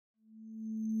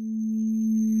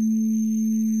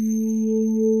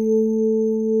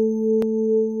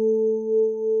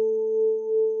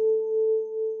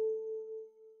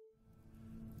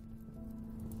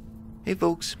Hey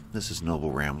folks, this is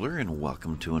Noble Rambler and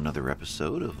welcome to another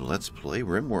episode of Let's Play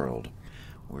RimWorld.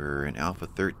 We're in Alpha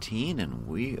 13 and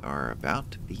we are about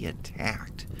to be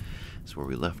attacked. That's where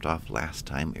we left off last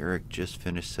time. Eric just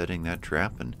finished setting that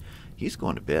trap and he's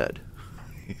going to bed.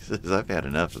 He says, I've had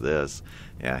enough of this.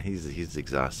 Yeah, he's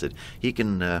exhausted.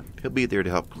 He'll be there to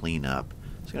help clean up.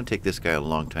 It's going to take this guy a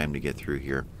long time to get through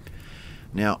here.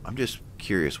 Now, I'm just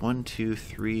curious. 1, 2,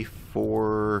 3,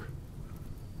 4...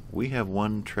 We have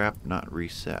one trap not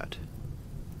reset.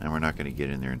 And we're not going to get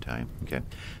in there in time. Okay.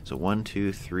 So 1,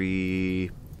 2, 3,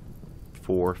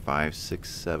 4, 5, 6,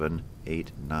 7,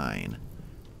 8, 9.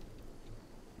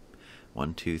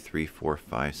 1, 2, 3, 4,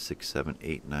 5, 6, 7,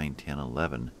 8, 9, 10,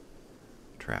 11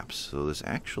 traps. So this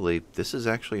is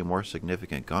actually a more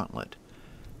significant gauntlet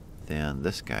than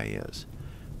this guy is.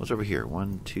 What's over here?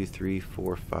 1, 2, 3,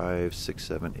 4, 5, 6,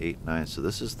 7, 8, 9. So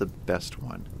this is the best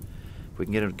one. If we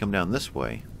can get him to come down this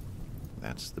way,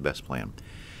 that's the best plan.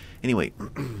 Anyway,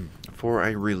 before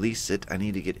I release it, I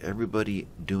need to get everybody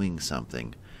doing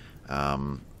something.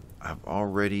 I've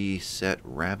already set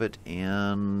Rabbit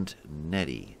and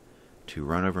Nettie to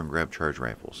run over and grab charge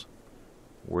rifles.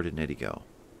 Where did Nettie go?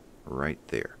 Right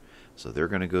there. So they're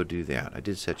going to go do that. I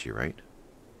did set you, right?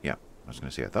 Yeah, I was going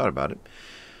to say I thought about it.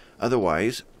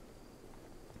 Otherwise,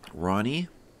 Ronnie,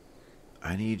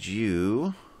 I need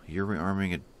you. You're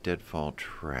rearming a deadfall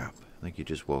trap. I think you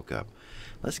just woke up.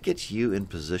 Let's get you in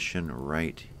position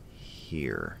right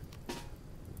here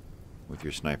with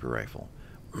your sniper rifle.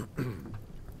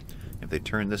 If they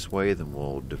turn this way, then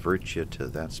we'll divert you to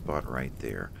that spot right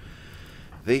there.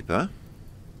 Vapa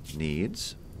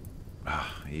needs...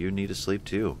 you need to sleep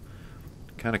too.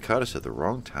 Kind of caught us at the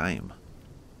wrong time.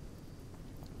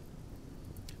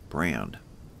 Brand,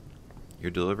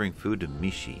 you're delivering food to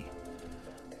Mishi.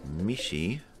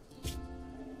 Mishi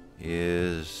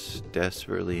is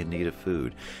desperately in need of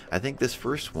food. I think this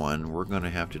first one we're going to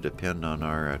have to depend on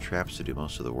our traps to do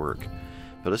most of the work.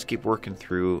 But let's keep working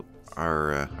through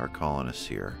our colonists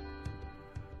here.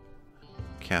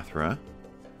 Cathra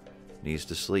needs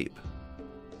to sleep.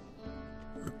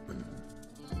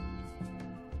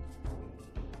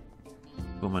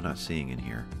 Who am I not seeing in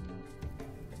here?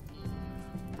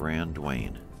 Brand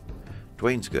Dwayne.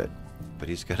 Dwayne's good, but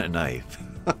he's got a knife.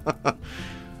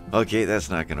 Okay, that's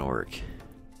not going to work.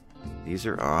 These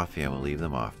are off. Yeah, we'll leave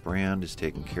them off. Brand is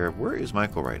taken care of. Where is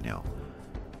Michael right now?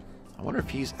 I wonder if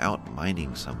he's out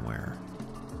mining somewhere.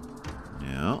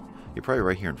 No, you're probably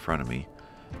right here in front of me.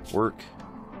 Work.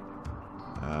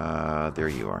 There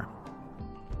you are.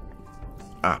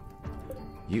 Ah,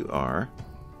 you are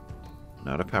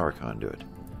not a power conduit.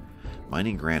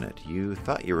 Mining granite. You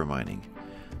thought you were mining.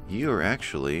 You are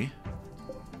actually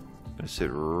going to sit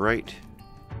right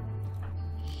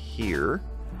here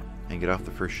and get off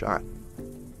the first shot.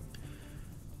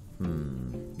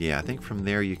 Yeah, I think from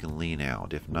there you can lean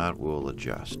out. If not, we'll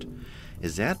adjust.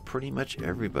 Is that pretty much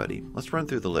everybody? Let's run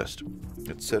through the list.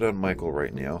 It's set on Michael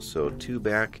right now. So 2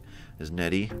 back is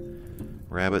Nettie.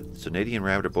 Rabbit. So Nettie and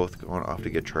Rabbit are both going off to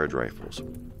get charge rifles.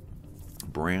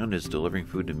 Brand is delivering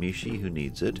food to Mishi, who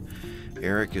needs it.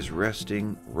 Eric is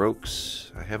resting.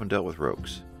 Rokes. I haven't dealt with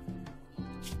Rokes.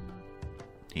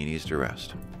 He needs to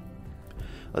rest.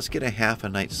 Let's get a half a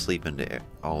night's sleep into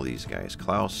all these guys.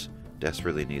 Klaus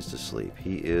desperately needs to sleep.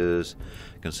 He is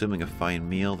consuming a fine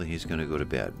meal, then he's going to go to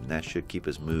bed. And that should keep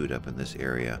his mood up in this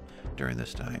area during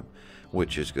this time,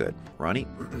 which is good. Ronnie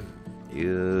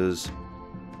is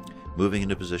moving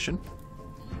into position.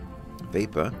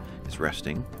 Vapa is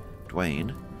resting.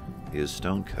 Dwayne is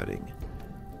stone cutting.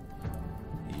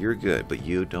 You're good, but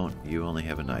you only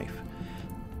have a knife.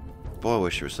 Boy, I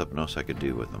wish there was something else I could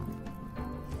do with them.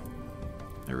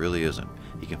 There really isn't.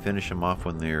 You can finish them off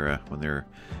when they're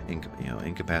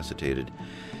incapacitated.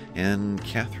 And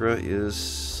Cathra is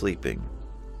sleeping.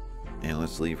 And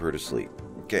let's leave her to sleep.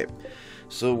 Okay.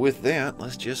 So with that,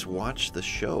 let's just watch the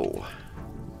show.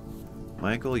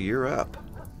 Michael, you're up.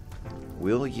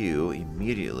 Will you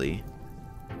immediately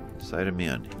sight him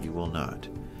in? You will not.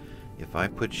 If I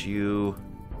put you...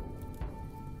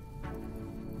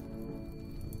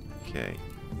 Okay.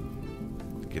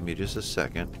 Give me just a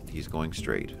second. He's going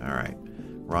straight. All right.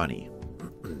 Ronnie.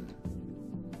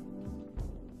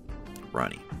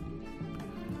 Ronnie.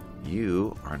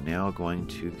 You are now going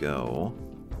to go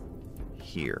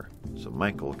here. So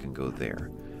Michael can go there.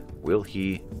 Will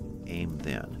he aim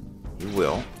then? He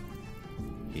will.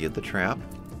 He hit the trap.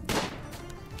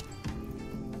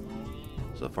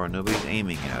 So far nobody's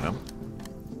aiming at him.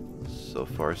 So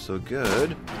far so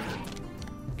good.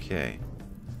 Okay.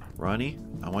 Ronnie,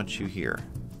 I want you here.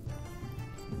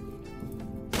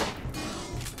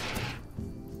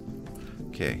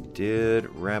 Okay, did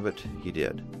Rabbit... He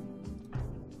did.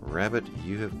 Rabbit,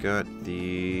 you have got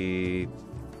the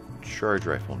charge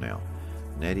rifle now.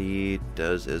 Nettie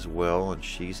does as well, and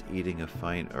she's eating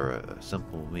a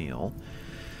simple meal.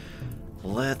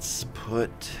 Let's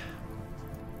put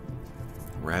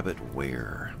Rabbit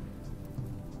where?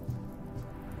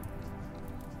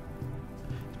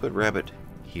 Let's put Rabbit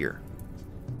here.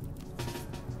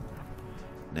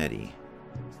 Nettie,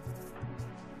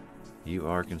 you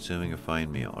are consuming a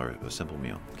fine meal, or a simple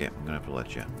meal. Okay, I'm gonna have to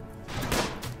let you.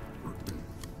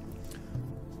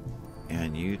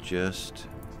 And you just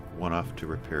went off to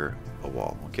repair a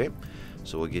wall. Okay,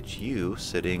 so we'll get you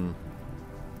sitting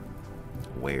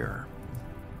where?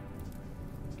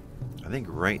 I think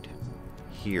right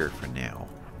here for now.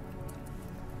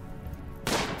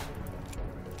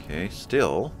 Okay,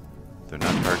 still, they're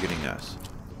not targeting us.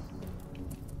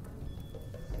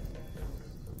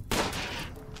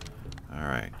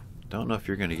 Alright, don't know if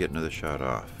you're going to get another shot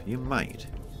off. You might.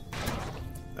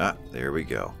 Ah, there we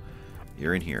go.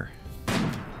 You're in here.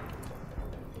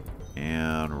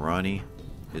 And Ronnie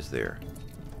is there.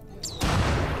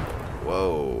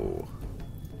 Whoa.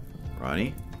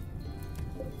 Ronnie?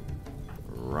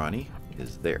 Ronnie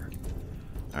is there.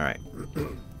 Alright.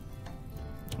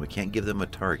 We can't give them a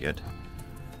target,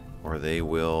 or they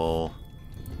will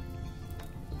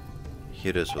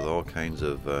hit us with all kinds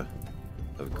of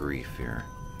grief here.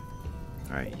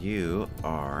 Alright, you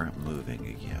are moving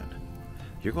again.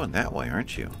 You're going that way,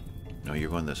 aren't you? No, you're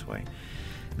going this way.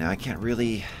 Now, I can't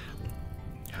really...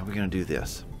 How are we going to do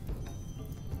this?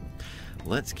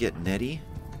 Let's get Nettie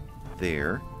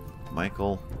there.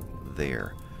 Michael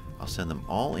there. I'll send them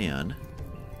all in.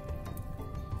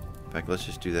 In fact, let's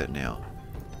just do that now.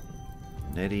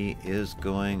 Nettie is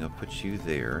going... I'll put you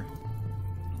there.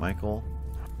 Michael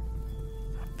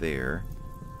there.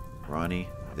 Ronnie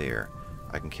there.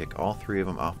 I can kick all three of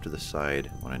them off to the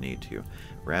side when I need to.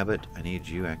 Rabbit, I need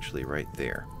you actually right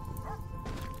there.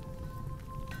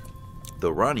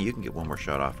 Though Ronnie, you can get one more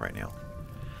shot off right now.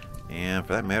 And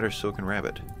for that matter, so can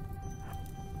Rabbit.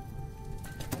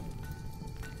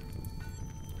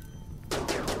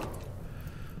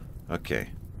 Okay.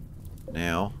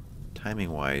 Now,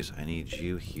 timing-wise, I need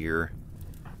you here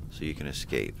so you can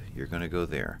escape. You're going to go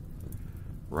there.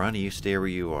 Ronnie, you stay where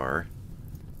you are.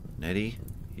 Nettie,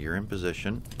 you're in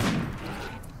position.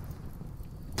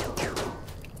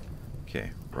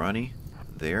 Okay, Ronnie,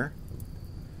 there.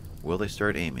 Will they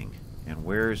start aiming? And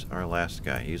where's our last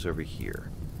guy? He's over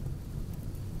here.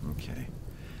 Okay.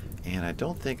 And I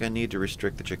don't think I need to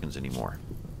restrict the chickens anymore.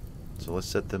 So let's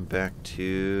set them back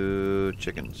to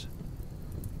chickens.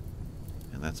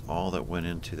 And that's all that went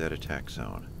into that attack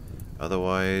zone.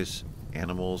 Otherwise,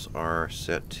 animals are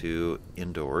set to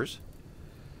indoors.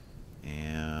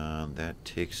 And that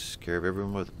takes care of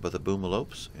everyone but the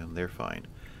boomalopes, and they're fine.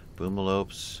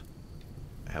 Boomalopes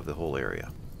have the whole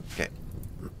area. Okay.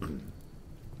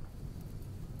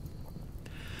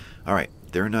 Alright,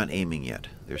 they're not aiming yet.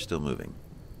 They're still moving.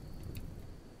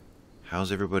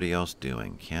 How's everybody else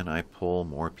doing? Can I pull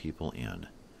more people in?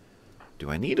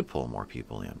 Do I need to pull more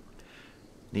people in?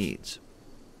 Needs.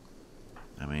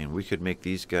 I mean, we could make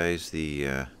these guys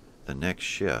the next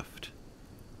shift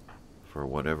for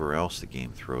whatever else the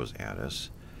game throws at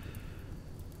us.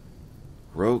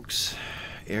 Rokes,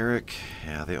 Eric,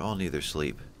 yeah, they all need their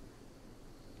sleep.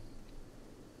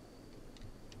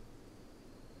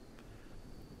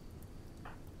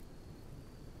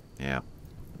 Yeah.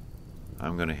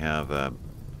 I'm going to have a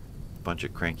bunch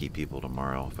of cranky people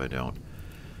tomorrow if I don't.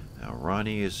 Now,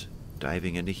 Ronnie is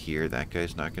diving into here. That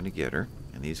guy's not going to get her.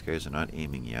 And these guys are not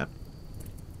aiming yet.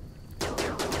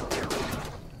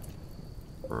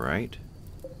 Right.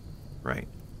 Right.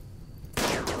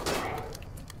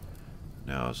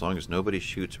 Now, as long as nobody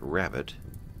shoots Rabbit,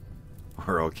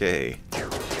 we're okay.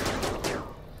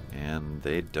 And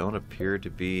they don't appear to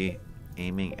be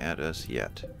aiming at us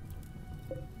yet.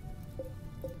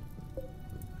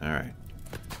 Alright.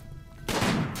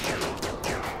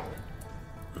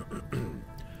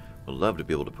 Would love to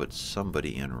be able to put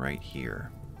somebody in right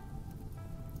here.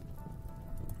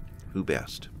 Who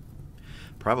best?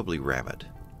 Probably Rabbit.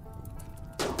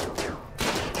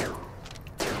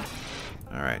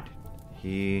 Alright.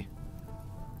 He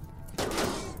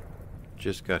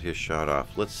just got his shot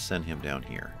off. Let's send him down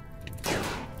here.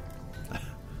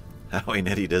 That way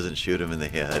Nettie doesn't shoot him in the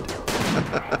head.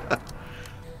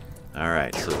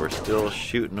 Alright, so we're still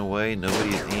shooting away.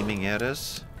 Nobody's aiming at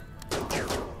us.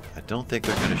 I don't think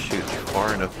they're going to shoot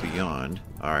far enough beyond.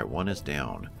 Alright, one is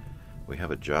down. We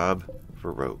have a job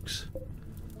for Rokes.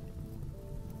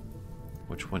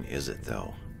 Which one is it,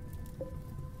 though?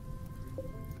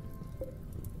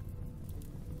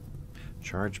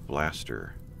 Charge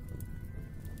blaster.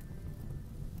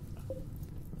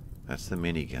 That's the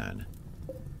minigun.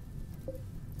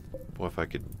 Boy, if I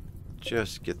could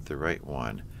just get the right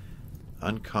one.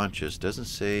 Unconscious. Doesn't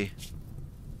say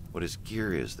what his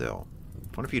gear is, though.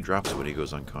 I wonder if he drops it when he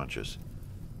goes unconscious.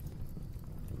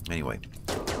 Anyway.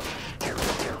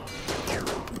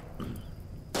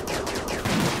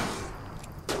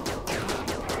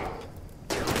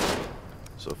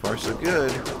 So far, so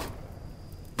good.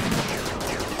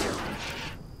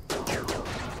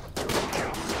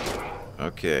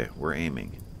 Okay, we're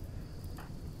aiming.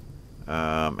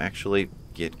 Actually,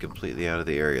 get completely out of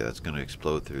the area. That's going to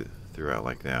explode throughout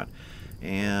like that.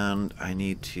 And I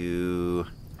need to...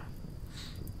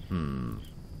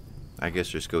 I guess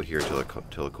just go here till it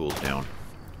cools down.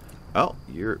 Oh,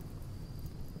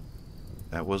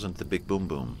 that wasn't the big boom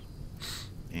boom.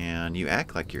 And you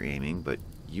act like you're aiming, but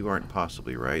you aren't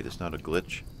possibly right. It's not a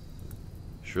glitch.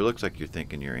 Sure looks like you're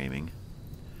thinking you're aiming.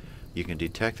 You can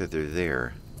detect that they're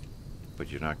there, but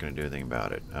you're not going to do anything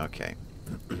about it. Okay.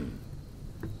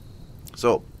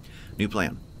 So, new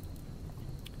plan.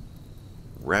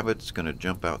 Rabbit's going to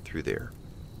jump out through there.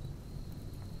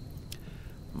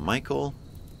 Michael,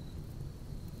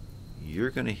 you're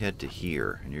going to head to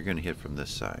here, and you're going to hit from this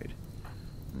side.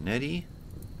 Nettie,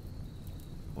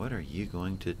 what are you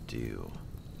going to do?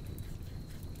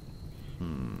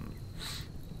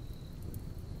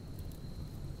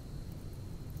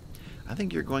 I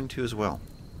think you're going to as well.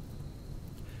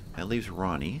 That leaves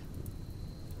Ronnie,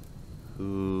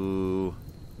 who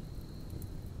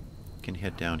can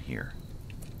head down here.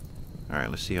 Alright,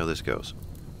 let's see how this goes.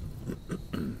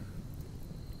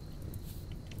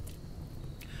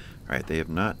 Alright, they have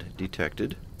not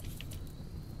detected.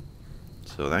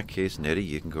 So in that case, Nettie,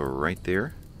 you can go right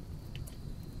there.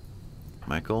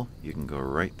 Michael, you can go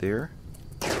right there.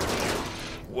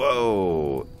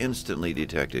 Whoa! Instantly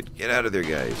detected. Get out of there,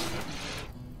 guys.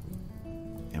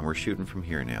 And we're shooting from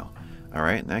here now.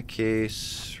 Alright, in that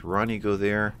case, Ronnie, go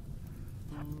there.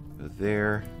 Go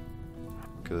there.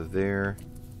 Go there.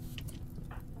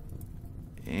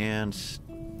 And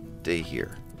stay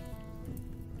here.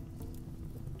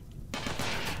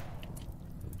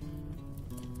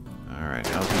 Alright,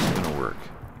 how's this going to work?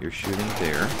 You're shooting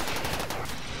there.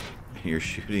 You're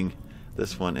shooting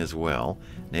this one as well.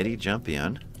 Nettie, jump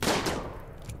in.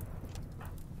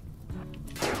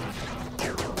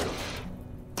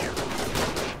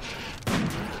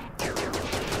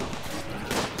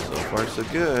 So far, so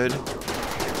good.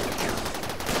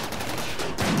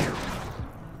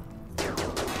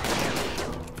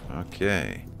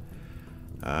 Okay.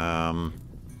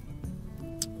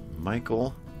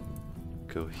 Michael,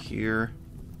 go here.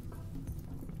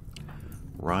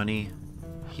 Ronnie,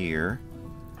 here.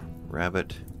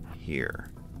 Rabbit,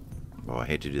 here. Oh, I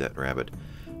hate to do that, Rabbit.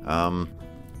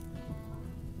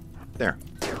 There.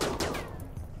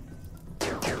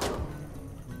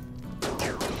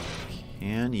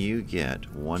 Can you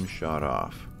get one shot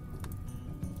off?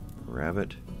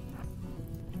 Rabbit.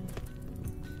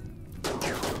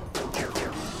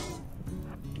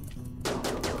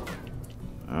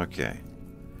 Okay.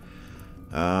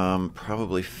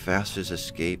 Probably fastest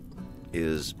escape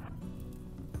is...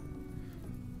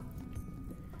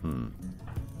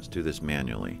 Let's do this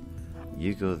manually.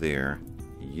 You go there,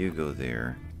 you go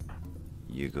there,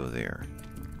 you go there.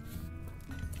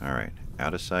 Alright,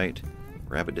 out of sight.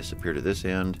 Rabbit disappeared to this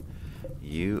end.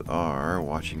 You are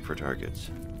watching for targets.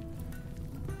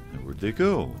 And where'd they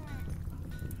go?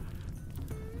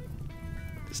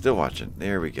 Still watching.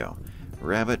 There we go.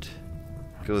 Rabbit,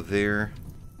 go there.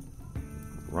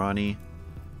 Ronnie,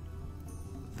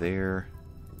 there.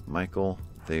 Michael,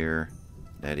 there.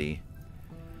 Nettie.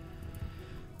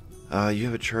 You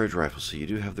have a charge rifle, so you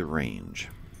do have the range.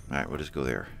 Alright, we'll just go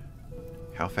there.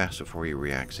 How fast before he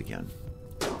reacts again?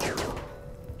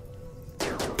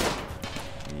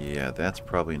 Yeah, that's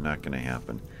probably not going to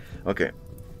happen. Okay.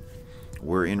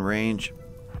 We're in range.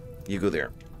 You go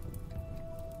there.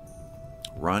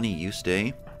 Ronnie, you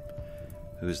stay.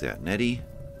 Who's that? Nettie,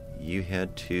 you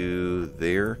head to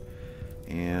there.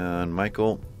 And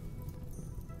Michael,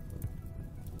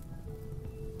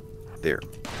 there.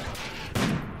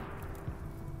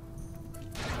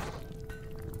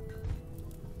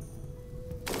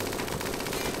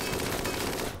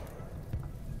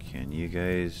 Can you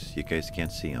guys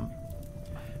can't see him.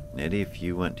 Nettie, if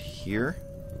you went here.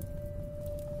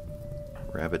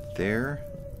 Rabbit there.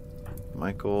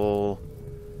 Michael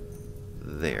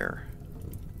there.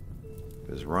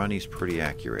 Because Ronnie's pretty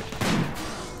accurate.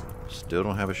 Still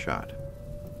don't have a shot.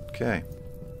 Okay.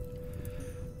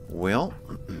 Well,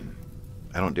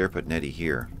 I don't dare put Nettie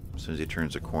here. As soon as he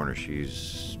turns the corner,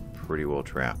 she's pretty well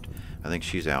trapped. I think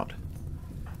she's out.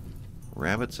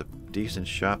 Rabbit's a decent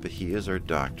shot, but he is our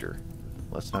doctor.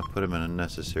 Let's not put him in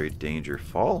unnecessary danger.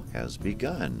 Fall has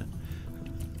begun.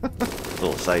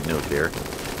 Little side note there.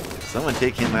 Someone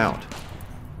take him out.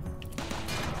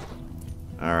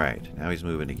 Alright, now he's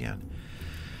moving again.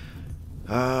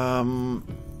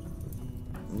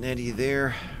 Nettie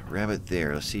there, Rabbit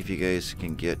there. Let's see if you guys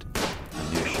can get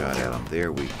a new shot at him.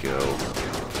 There we go.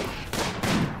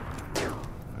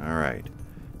 Alright.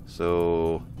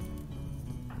 So,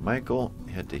 Michael,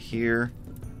 head to here.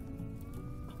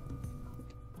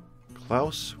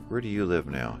 Klaus, where do you live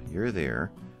now? You're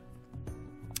there.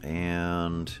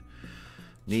 And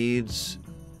needs,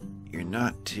 you're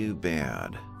not too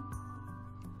bad.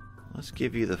 Let's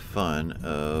give you the fun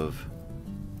of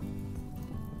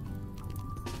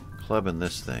clubbing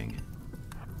this thing.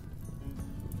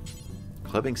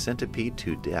 Clubbing centipede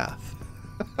to death.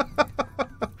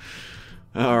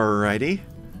 Alrighty.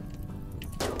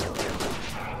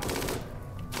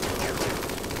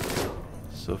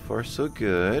 So far so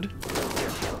good.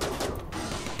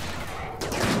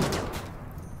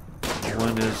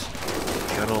 One has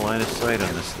got a line of sight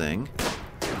on this thing.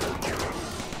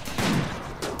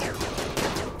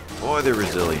 Boy, they're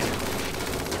resilient.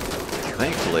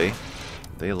 Thankfully,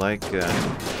 they like...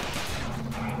 that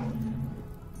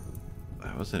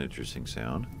was an interesting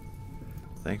sound.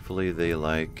 Thankfully, they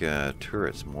like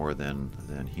turrets more than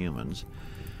humans.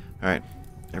 Alright,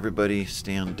 everybody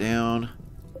stand down.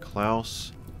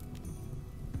 Klaus,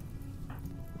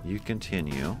 you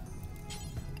continue.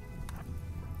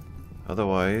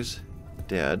 Otherwise,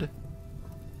 dead.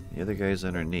 The other guy's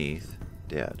underneath,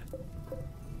 dead.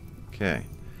 Okay,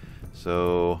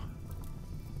 so...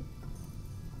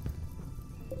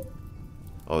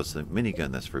 oh, it's the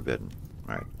minigun that's forbidden.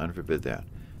 Alright, unforbid that.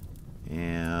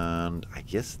 And I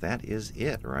guess that is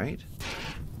it, right?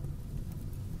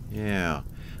 Yeah.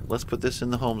 Let's put this in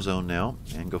the home zone now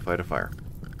and go fight a fire.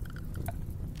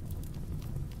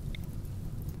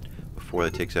 Before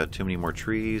that takes out too many more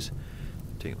trees.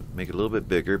 Make it a little bit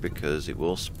bigger because it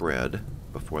will spread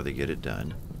before they get it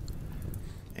done.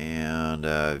 And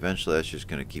eventually that's just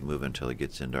going to keep moving until it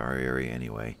gets into our area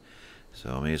anyway.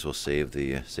 So I may as well save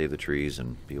the trees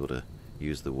and be able to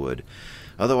use the wood.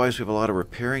 Otherwise we have a lot of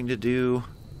repairing to do.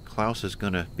 Klaus is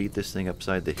going to beat this thing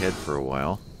upside the head for a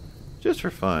while. Just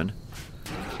for fun.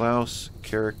 Klaus,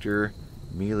 character,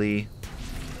 melee,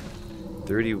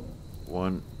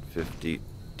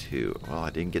 3152. Well,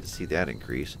 I didn't get to see that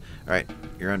increase. Alright,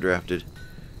 you're undrafted.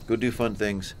 Go do fun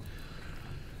things.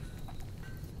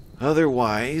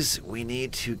 Otherwise, we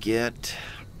need to get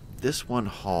this one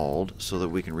hauled so that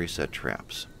we can reset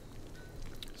traps.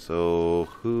 So,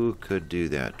 who could do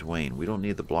that? Dwayne. We don't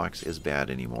need the blocks as bad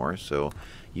anymore, so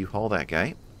you haul that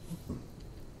guy.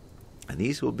 And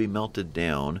these will be melted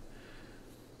down.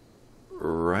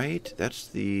 Right? That's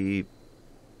the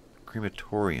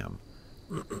crematorium.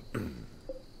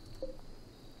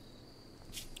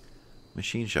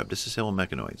 Machine shop. Disassemble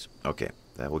mechanoids. Okay,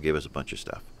 that will give us a bunch of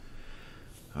stuff.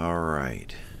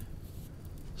 Alright.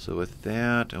 So with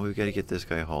that, we've got to get this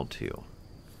guy hauled too.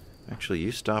 Actually,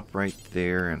 you stop right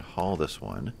there and haul this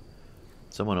one.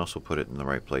 Someone else will put it in the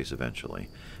right place eventually.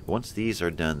 Once these are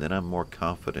done, then I'm more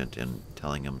confident in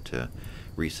telling them to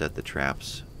reset the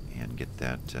traps and get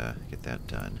that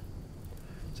done.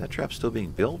 Is that trap still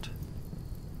being built?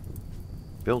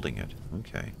 Building it.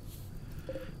 Okay.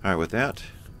 Alright, with that,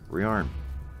 rearm.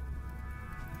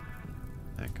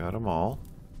 That got them all.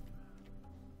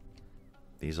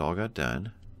 These all got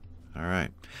done.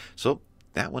 Alright. So,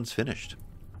 that one's finished.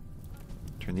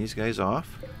 Turn these guys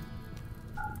off.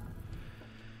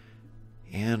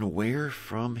 And where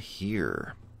from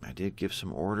here? I did give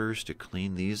some orders to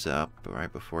clean these up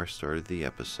right before I started the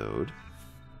episode.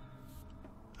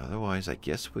 Otherwise, I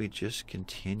guess we just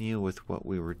continue with what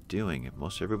we were doing.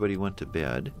 Most everybody went to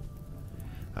bed.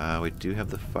 We do have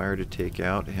the fire to take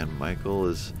out, and Michael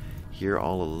is here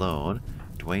all alone.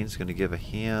 Dwayne's going to give a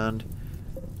hand.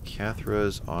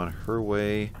 Cathra's on her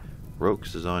way.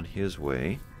 Rokes is on his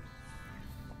way.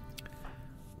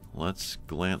 Let's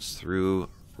glance through.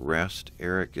 Rest.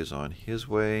 Eric is on his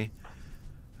way.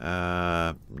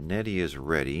 Nettie is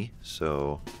ready,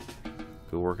 so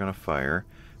go work on a fire.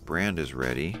 Brand is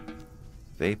ready.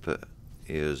 Vapa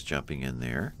is jumping in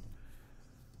there.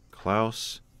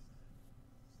 Klaus,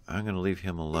 I'm going to leave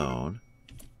him alone.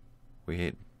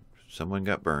 Someone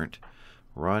got burnt.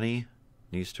 Ronnie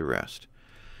needs to rest.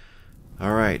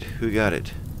 Alright, who got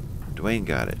it? Dwayne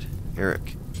got it.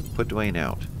 Eric, put Dwayne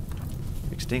out.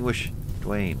 Extinguish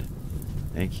Dwayne.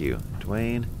 Thank you.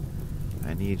 Dwayne,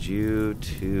 I need you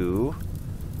to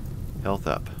health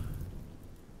up.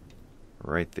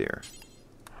 Right there.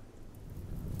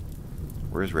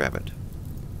 Where's Rabbit?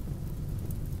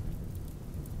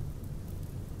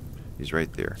 He's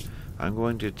right there. I'm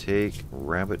going to take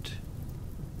Rabbit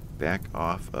back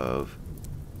off of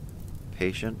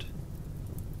Patient.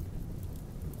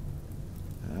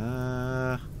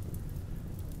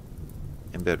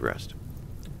 And bed rest.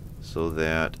 So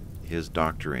that his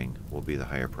doctoring will be the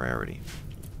higher priority.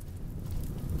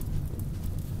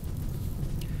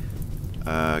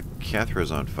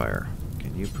 Cathra's on fire.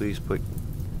 Can you please put...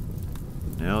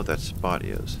 No, that Spot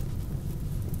is.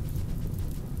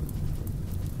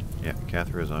 Yeah,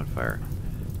 Cathra is on fire.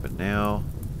 But now...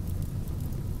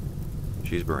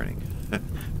 she's burning.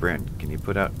 Brand, can you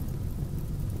put out...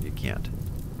 You can't.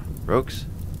 Rokes?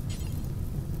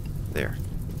 There.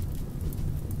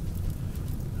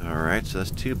 Alright, so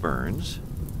that's 2 burns.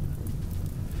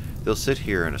 They'll sit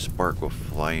here and a spark will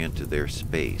fly into their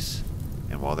space.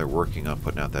 And while they're working on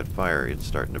putting out that fire, it's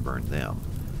starting to burn them.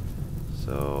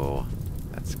 So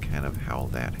that's kind of how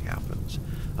that happens.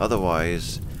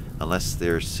 Otherwise, unless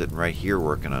they're sitting right here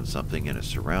working on something and it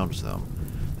surrounds them,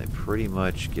 they pretty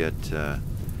much get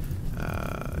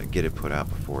it put out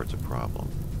before it's a problem.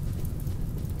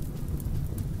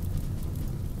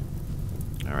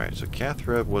 Alright, so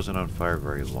Cathra wasn't on fire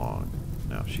very long.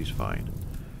 No, she's fine.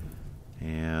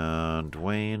 And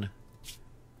Dwayne,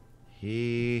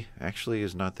 he actually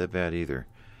is not that bad either.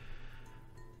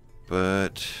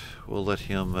 But we'll let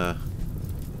him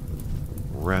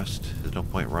rest. There's no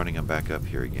point running him back up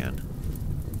here again.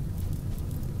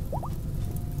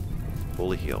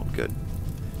 Fully healed. Good.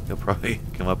 He'll probably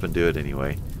come up and do it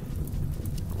anyway.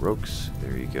 Rokes,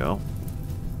 there you go.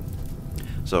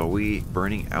 So are we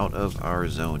burning out of our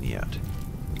zone yet?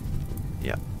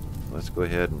 Yeah. Let's go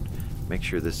ahead and make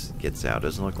sure this gets out.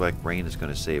 Doesn't look like rain is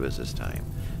going to save us this time.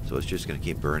 So it's just going to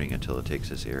keep burning until it takes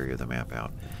this area of the map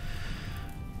out.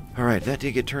 Alright, that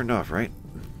did get turned off, right?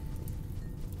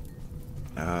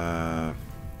 It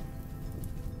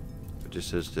just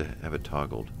says to have it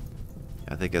toggled.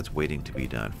 I think that's waiting to be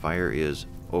done. Fire is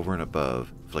over and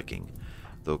above flicking.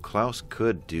 Though Klaus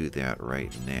could do that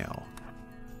right now.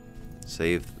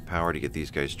 Save the power to get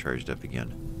these guys charged up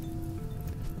again.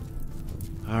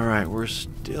 Alright, we're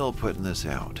still putting this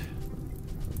out.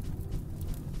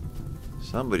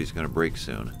 Somebody's going to break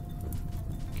soon.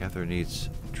 Catherine needs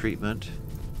treatment.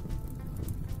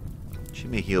 She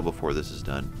may heal before this is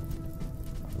done.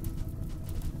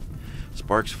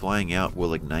 Sparks flying out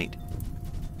will ignite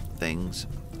things.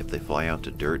 If they fly out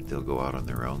to dirt, they'll go out on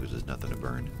their own because there's nothing to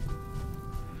burn.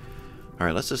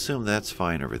 Alright, let's assume that's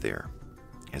fine over there.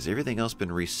 Has everything else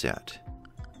been reset?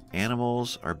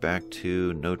 Animals are back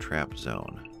to no trap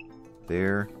zone.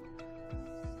 There.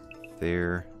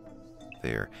 There.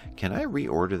 There. Can I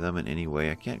reorder them in any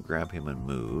way? I can't grab him and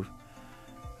move.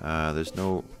 There's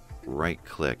no right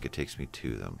click. It takes me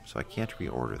to them. So I can't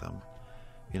reorder them.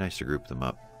 Be nice to group them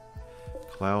up.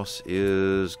 Klaus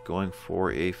is going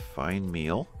for a fine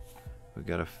meal. We've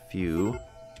got a few.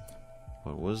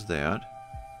 What was that?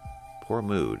 Poor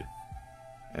mood.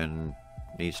 And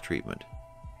needs treatment.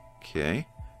 Okay.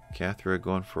 Cathra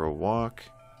going for a walk.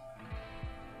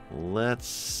 Let's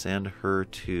send her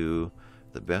to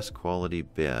the best quality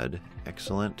bed.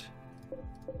 Excellent.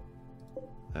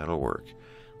 That'll work.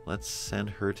 Let's send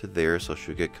her to there so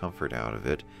she'll get comfort out of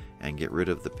it and get rid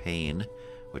of the pain,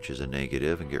 which is a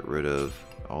negative, and get rid of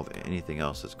anything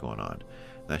else that's going on.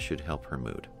 That should help her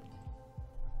mood.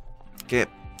 Okay.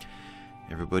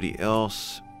 Everybody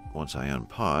else, once I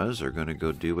unpause, are going to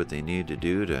go do what they need to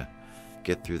do to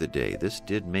get through the day. This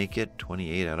did make it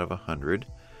 28 out of 100.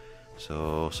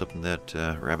 So something that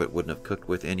Rabbit wouldn't have cooked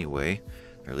with anyway.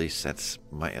 Or at least that's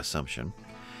my assumption.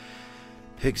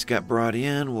 Pigs got brought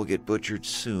in. Will get butchered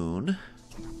soon.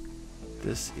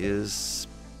 This is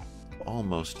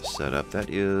almost set up. That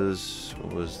is...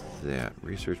 what was that?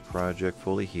 Research project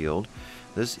fully healed.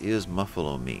 This is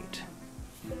buffalo meat.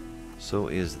 So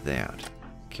is that.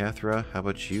 Cathra, how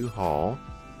about you haul?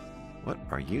 What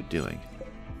are you doing?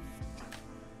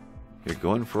 You're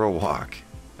going for a walk.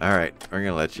 Alright, we're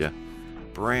going to let you.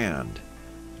 Brand,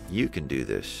 you can do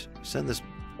this. Send this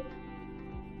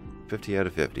 50 out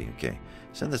of 50. Okay.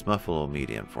 Send this buffalo meat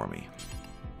in for me.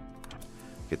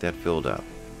 Get that filled up.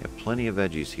 We have plenty of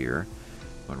veggies here.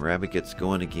 When Rabbit gets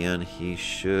going again, he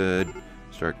should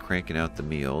start cranking out the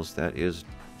meals. That is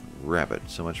Rabbit.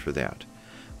 So much for that.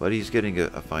 But he's getting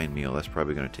a fine meal. That's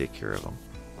probably going to take care of him.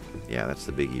 Yeah, that's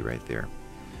the biggie right there.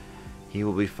 He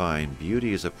will be fine.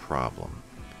 Beauty is a problem.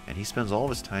 And he spends all of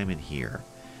his time in here.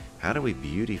 How do we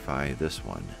beautify this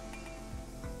one?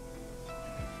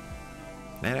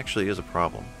 That actually is a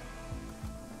problem.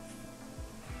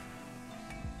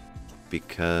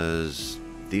 because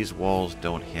these walls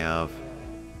don't have,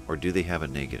 or do they have a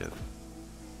negative?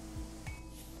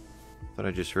 Thought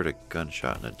I just heard a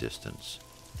gunshot in the distance.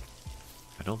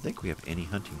 I don't think we have any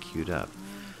hunting queued up.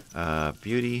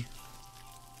 Beauty,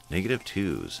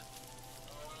 -2s.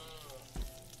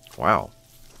 Wow.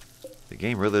 The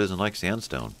game really doesn't like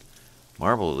sandstone.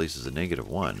 Marble at least is a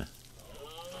 -1.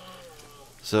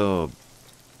 So,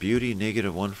 beauty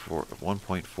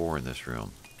 -1.4 in this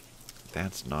room.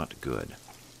 That's not good.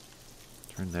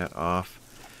 Turn that off.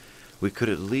 We could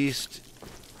at least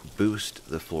boost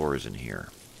the floors in here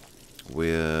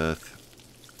with,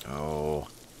 oh,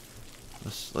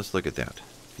 let's look at that.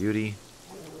 Beauty,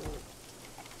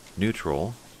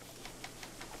 neutral,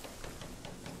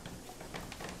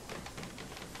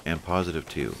 and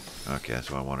 +2. Okay,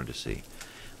 that's what I wanted to see.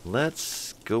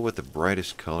 Let's go with the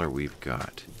brightest color we've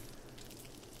got.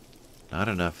 Not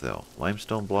enough though.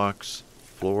 Limestone blocks,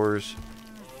 floors,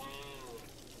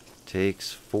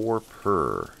 takes 4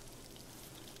 per.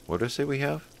 What did I say we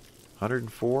have?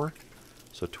 104?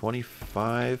 So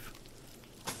 25.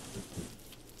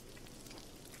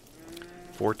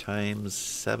 4 times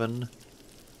 7.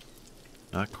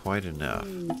 Not quite enough.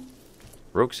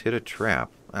 Rogues hit a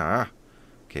trap. Ah.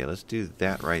 Okay, let's do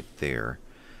that right there.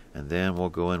 And then we'll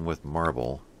go in with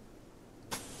marble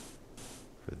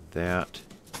for that.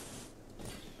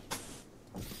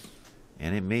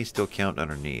 And it may still count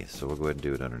underneath, so we'll go ahead and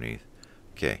do it underneath.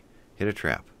 Okay, hit a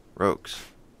trap. Rogues.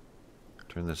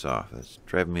 Turn this off. That's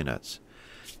driving me nuts.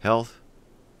 Health.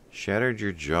 Shattered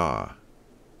your jaw.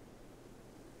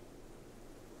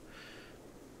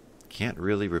 Can't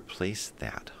really replace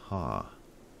that, huh?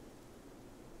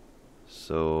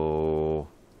 So...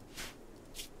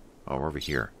 oh, we're over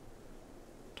here.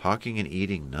 Talking and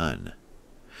eating none.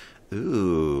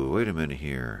 Ooh, wait a minute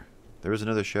here. There was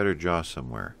another shattered jaw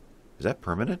somewhere. Is that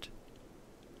permanent?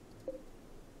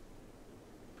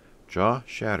 Jaw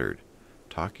shattered.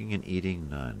 Talking and eating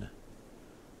none.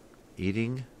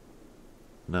 Eating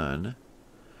none.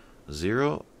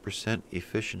 0%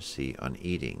 efficiency on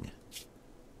eating.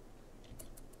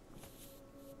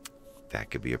 That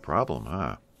could be a problem,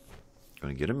 huh?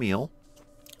 Gonna get a meal.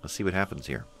 Let's see what happens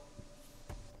here.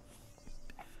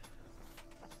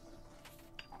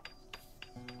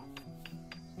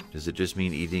 Does it just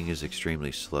mean eating is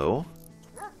extremely slow?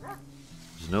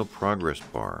 There's no progress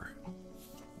bar.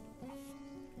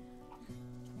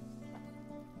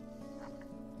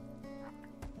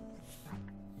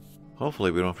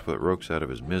 Hopefully we don't have to put Roke's out of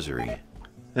his misery.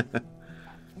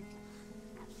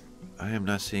 I am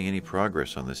not seeing any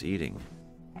progress on this eating.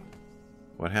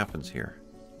 What happens here?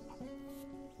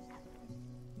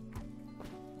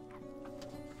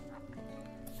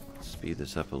 Speed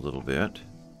this up a little bit.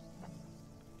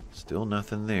 Still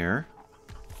nothing there.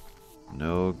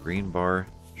 No green bar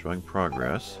showing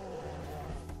progress.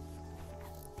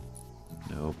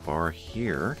 No bar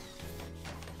here.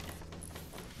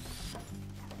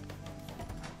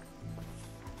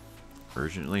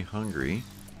 Urgently hungry.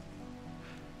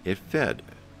 It fed.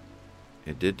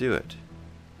 It did do it.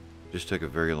 Just took a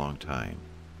very long time.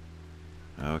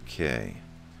 Okay.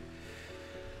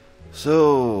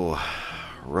 So,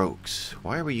 Rokes,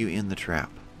 why were you in the trap?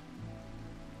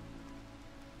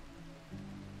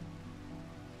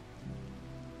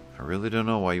 I really don't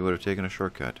know why you would have taken a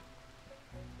shortcut.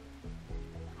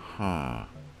 Huh.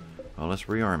 Well, let's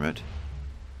rearm it.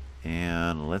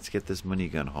 And let's get this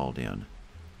minigun hauled in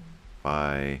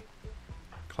by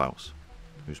Klaus,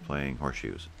 who's playing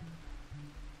horseshoes.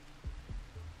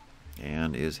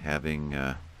 And is having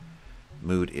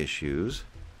mood issues.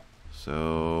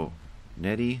 So,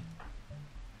 Nettie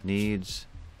needs...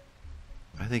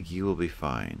 I think you will be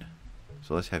fine.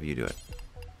 So let's have you do it.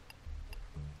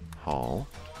 Haul.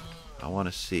 I want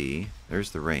to see... There's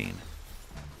the rain.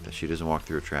 That she doesn't walk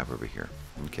through a trap over here.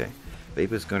 Okay.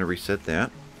 Vapa's going to reset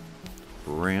that.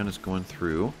 Bran is going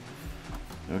through.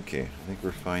 Okay. I think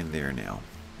we're fine there now.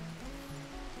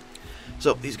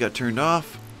 So, these got turned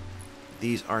off.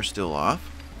 These are still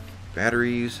off.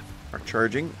 Batteries are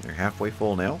charging. They're halfway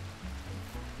full now.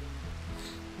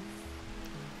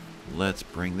 Let's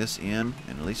bring this in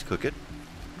and at least cook it.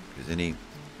 Because any...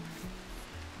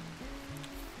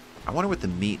 I wonder what the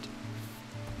meat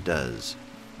does.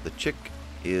 The chick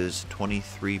is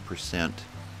 23%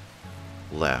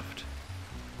 left.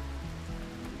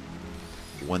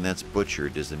 When that's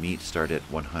butchered, does the meat start at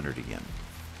 100 again?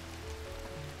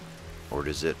 Or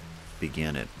does it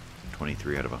begin at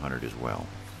 23 out of 100 as well?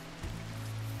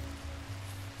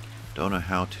 Don't know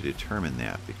how to determine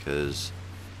that, because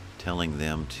telling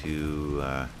them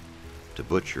to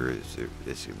butcher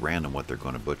is random what they're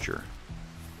going to butcher.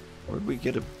 Where'd we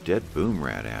get a dead boom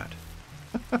rat at?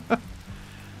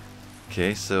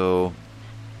 Okay, so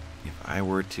if I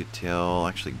were to tell,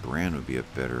 actually Bran would be a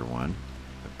better one,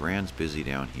 but Bran's busy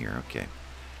down here. Okay,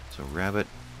 so Rabbit,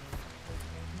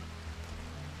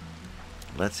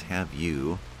 let's have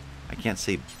you, I can't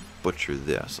say butcher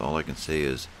this, all I can say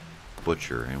is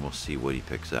butcher, and we'll see what he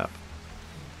picks up.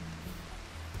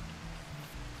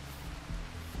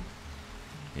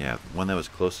 Yeah, one that was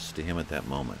closest to him at that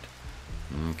moment.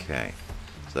 Okay,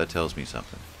 so that tells me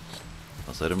something.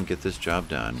 Let's let him get this job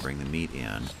done, bring the meat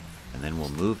in, and then we'll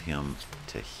move him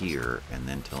to here and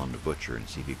then tell him to butcher and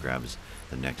see if he grabs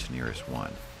the next nearest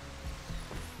one.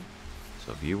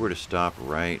 So if you were to stop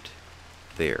right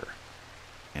there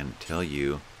and tell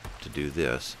you to do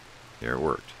this, there it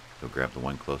worked. He'll grab the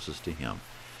one closest to him.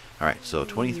 Alright, so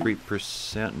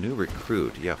 23% new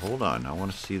recruit. Yeah, hold on, I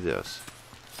want to see this.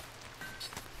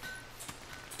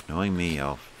 Knowing me,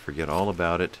 I'll forget all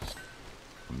about it.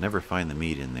 I'll never find the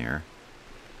meat in there.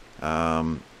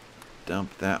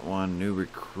 Dump that one. New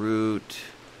recruit.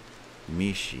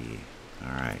 Mishi.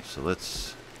 Alright, so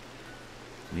let's...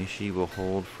 Mishi will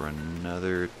hold for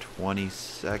another 20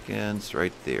 seconds.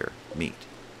 Right there. Meat.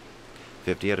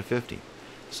 50 out of 50.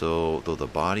 So, though the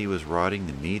body was rotting,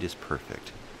 the meat is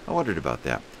perfect. I wondered about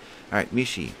that. Alright,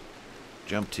 Mishi.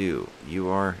 Jump 2. You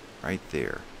are right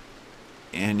there.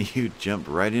 And you jump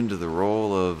right into the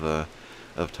role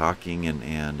of talking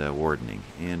and wardening.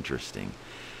 Interesting.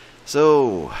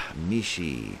 So,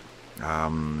 Mishi,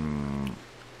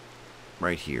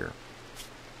 right here.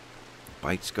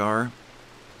 Bite Scar.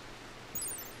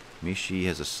 Mishi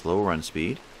has a slow run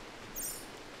speed.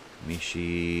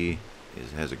 Mishi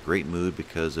has a great mood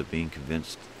because of being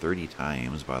convinced 30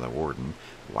 times by the warden.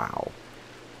 Wow.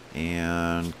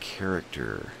 And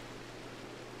character.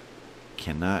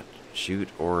 Cannot shoot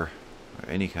or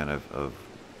any kind of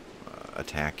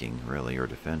attacking, really, or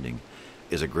defending.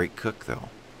 Is a great cook, though.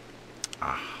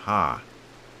 Aha.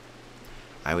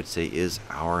 I would say is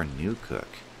our new cook.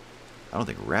 I don't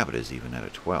think Rabbit is even at a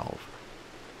 12.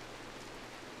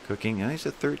 Cooking, he's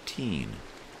at 13.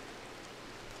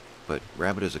 But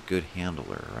Rabbit is a good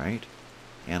handler, right?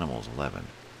 Animals, 11.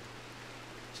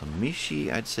 So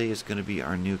Mishi, I'd say, is going to be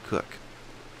our new cook.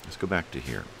 Let's go back to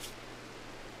here.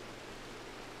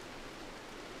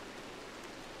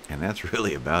 And that's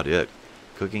really about it.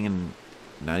 Cooking and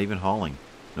not even hauling.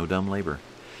 No dumb labor.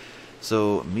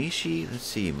 So, Mishi, let's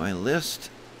see, my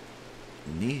list.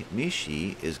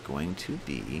 Mishi is going to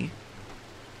be...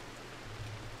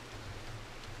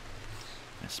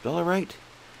 Did I spell it right?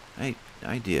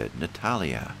 I did.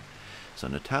 Natalia. So,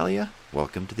 Natalia,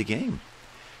 welcome to the game.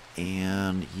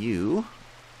 And you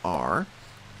are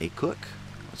a cook.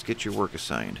 Let's get your work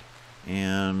assigned.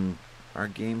 And our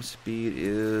game speed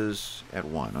is at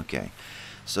 1. Okay.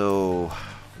 So,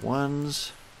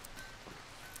 ones...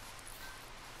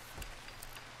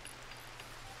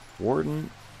 Warden,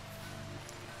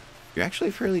 you're actually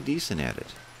fairly decent at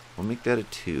it. We'll make that a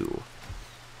 2.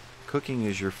 Cooking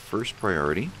is your first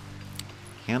priority.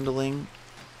 Handling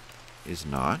is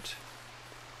not.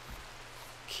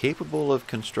 Capable of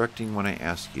constructing when I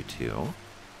ask you to.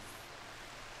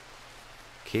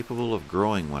 Capable of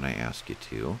growing when I ask you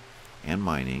to. And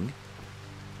mining.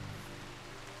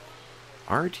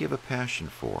 Art you have a passion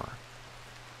for.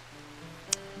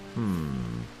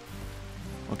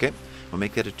 Okay. We'll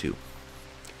make that a 2.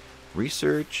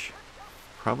 Research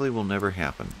probably will never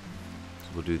happen. So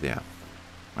we'll do that.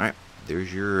 Alright,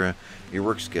 there's your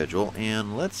work schedule.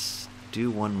 And let's do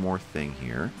one more thing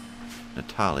here.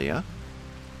 Natalia.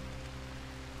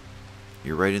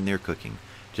 You're right in there cooking.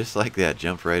 Just like that.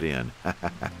 Jumped right in.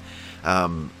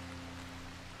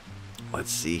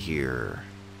 Let's see here.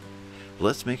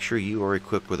 Let's make sure you are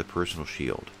equipped with a personal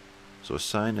shield. So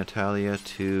assign Natalia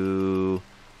to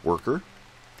worker.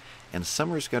 And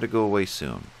summer's got to go away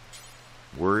soon.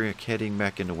 We're heading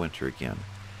back into winter again.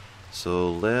 So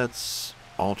let's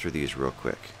alter these real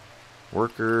quick.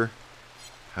 Worker,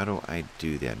 how do I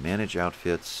do that? Manage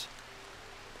outfits.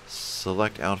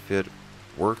 Select outfit.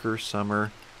 Worker,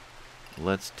 summer.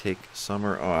 Let's take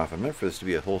summer off. I meant for this to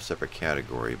be a whole separate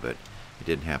category, but it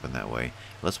didn't happen that way.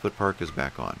 Let's put parkas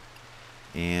back on.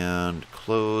 And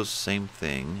clothes, same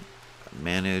thing.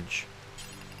 Manage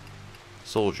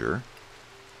soldier.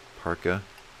 Parka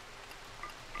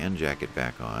and jacket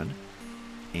back on,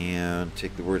 and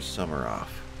take the word summer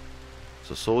off.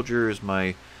 So soldier is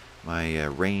my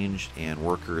ranged, and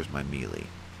worker is my melee.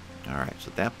 Alright,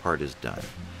 so that part is done.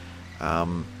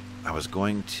 I was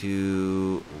going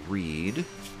to read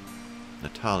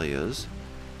Natalia's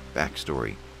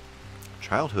backstory.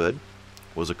 Childhood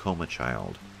was a coma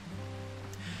child.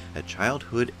 A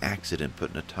childhood accident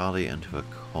put Natalia into a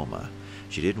coma.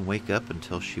 She didn't wake up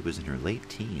until she was in her late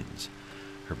teens.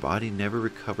 Her body never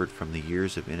recovered from the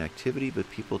years of inactivity,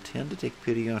 but people tend to take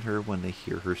pity on her when they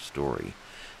hear her story.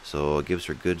 So it gives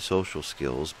her good social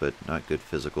skills, but not good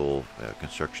physical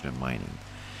construction and mining.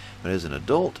 But as an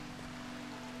adult,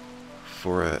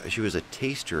 she was a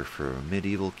taster for a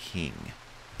medieval king.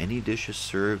 Any dishes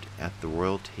served at the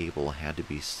royal table had to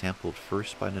be sampled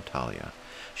first by Natalia.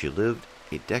 She lived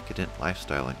a decadent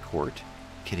lifestyle in court,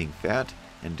 getting fat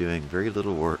and doing very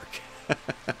little work.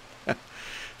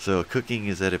 So cooking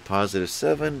is at a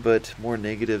 +7, but more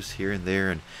negatives here and there,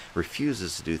 and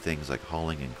refuses to do things like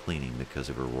hauling and cleaning because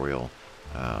of her royal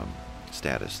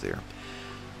status there.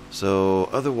 So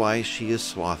otherwise, she is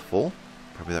slothful,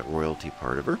 probably that royalty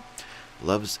part of her.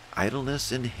 Loves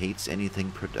idleness and hates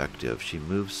anything productive. She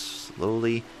moves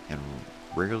slowly and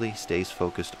rarely stays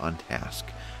focused on task.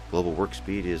 Global work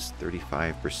speed is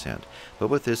 35%. But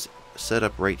with this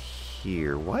setup right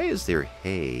here, why is there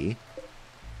hay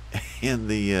in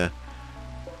the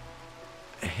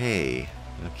hay?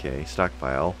 Okay,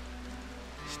 stockpile,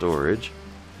 storage.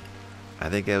 I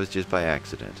think that was just by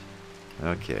accident.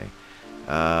 Okay.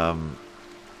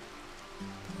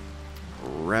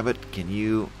 Rabbit, can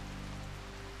you...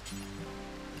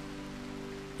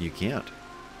 You can't.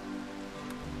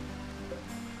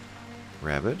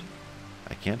 Rabbit,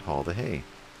 I can't haul the hay.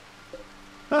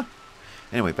 Huh.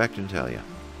 Anyway, back to Natalia.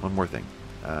 One more thing.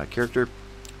 Character.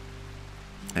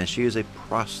 And she is a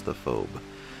prostophobe.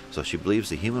 So she believes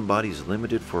the human body is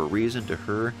limited for a reason. To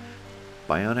her,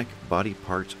 bionic body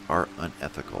parts are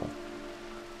unethical.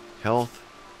 Health.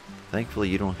 Thankfully,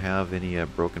 you don't have any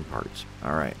broken parts.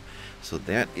 Alright. So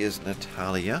that is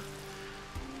Natalia.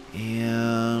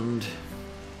 And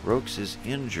Rokes is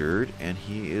injured, and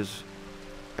he is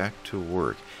back to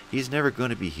work. He's never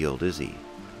going to be healed, is he?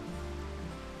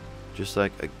 Just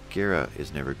like Agera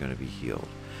is never going to be healed.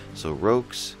 So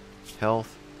Rokes,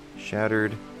 health,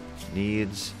 shattered,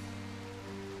 needs...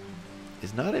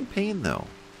 is not in pain, though.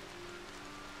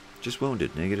 Just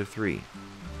wounded, -3.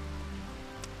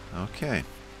 Okay.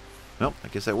 Well, I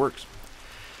guess that works.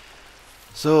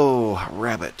 So,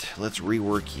 Rabbit, let's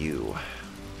rework you.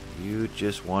 You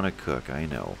just want to cook, I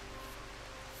know.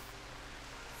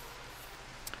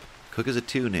 Cook is a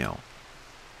 2 now.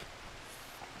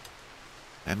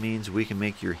 That means we can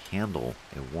make your handle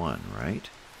a 1, right?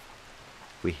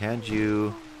 We had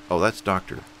you... Oh, that's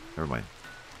Doctor. Never mind.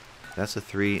 That's a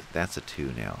 3. That's a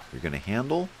 2 now. You're going to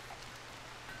handle.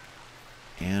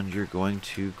 And you're going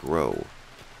to grow.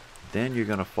 Then you're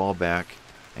going to fall back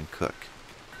and cook.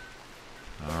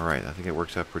 Alright, I think it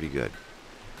works out pretty good.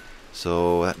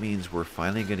 So that means we're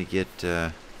finally going to get... we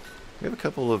have a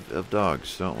couple of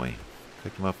dogs, don't we?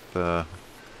 Picked them up a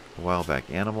while back.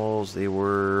 Animals, they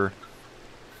were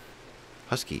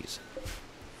huskies.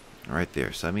 Right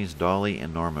there. So that means Dolly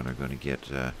and Norman are going to get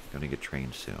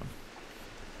trained soon.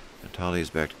 Natalia's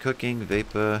back to cooking.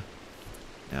 Vepa.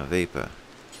 Now Vepa.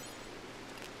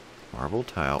 Marble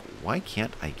tile. Why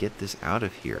can't I get this out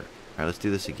of here? Alright, let's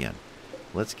do this again.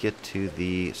 Let's get to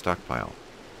the stockpile.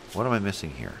 What am I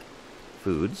missing here?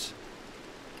 Foods.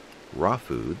 Raw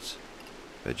foods.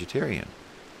 Vegetarian.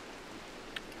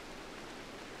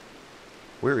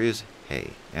 Where is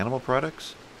hay? Animal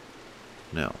products?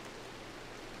 No.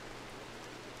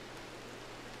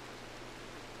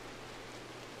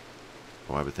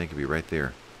 Oh, I would think it'd be right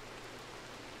there.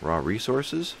 Raw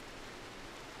resources?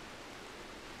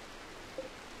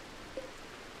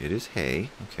 It is hay.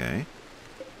 Okay.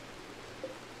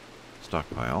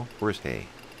 Stockpile. Where's hay?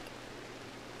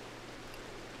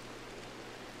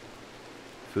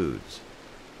 Foods.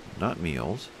 Not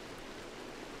meals.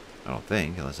 I don't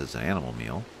think, unless it's an animal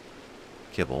meal.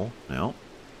 Kibble. No.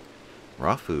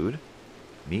 Raw food.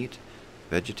 Meat.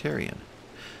 Vegetarian.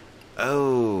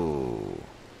 Oh.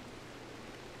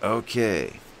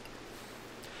 Okay.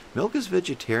 Milk is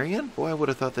vegetarian? Boy, I would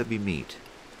have thought that'd be meat.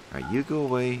 Alright, you go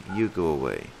away, you go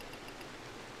away.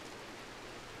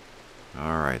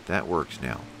 Alright, that works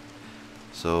now.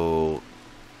 So,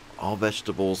 all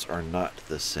vegetables are not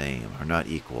the same, are not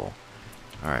equal.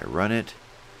 Alright, run it.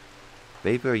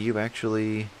 Vapor, are you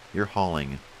actually... You're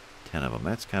hauling 10 of them.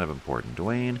 That's kind of important.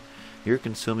 Dwayne, you're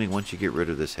consuming once you get rid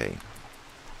of this hay.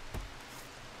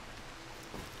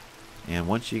 And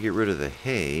once you get rid of the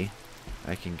hay,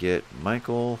 I can get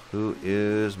Michael, who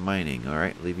is mining.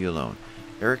 Alright, leave you alone.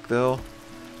 Eric, though,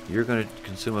 you're going to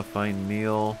consume a fine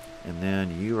meal, and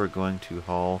then you are going to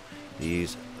haul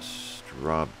these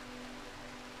strawberries.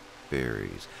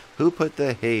 Who put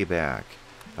the hay back?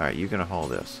 Alright, you're going to haul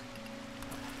this.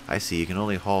 I see, you can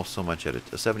only haul so much at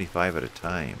a 75 at a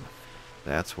time.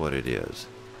 That's what it is.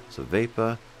 So,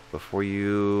 Vepa, before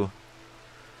you...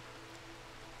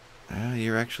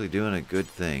 You're actually doing a good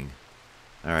thing.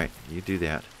 Alright, you do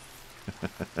that.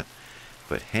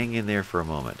 But hang in there for a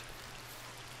moment.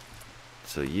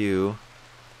 So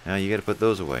now you gotta put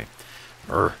those away.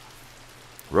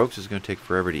 Rogues is gonna take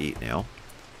forever to eat now.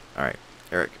 Alright,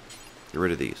 Eric, get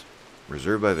rid of these.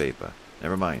 Reserved by Vapa.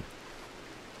 Never mind.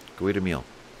 Go eat a meal.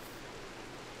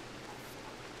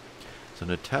 So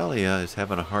Natalia is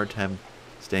having a hard time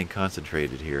staying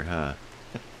concentrated here, huh?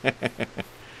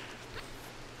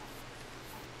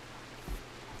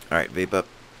 Alright, vape up.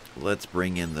 Let's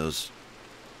bring in those.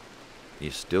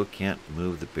 You still can't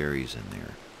move the berries in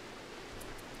there.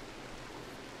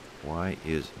 Why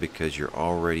is... Because you're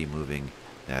already moving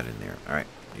that in there. Alright,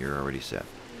 you're already set.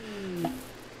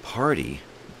 Party?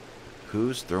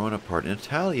 Who's throwing a party?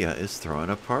 Natalia is throwing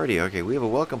a party. Okay, we have a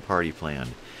welcome party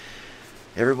planned.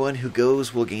 Everyone who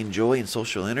goes will gain joy and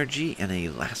social energy and a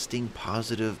lasting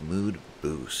positive mood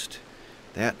boost.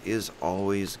 That is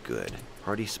always good.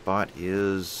 Party spot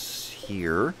is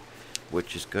here,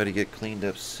 which is got to get cleaned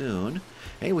up soon.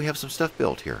 Hey, we have some stuff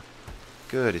built here.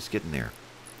 Good, it's getting there.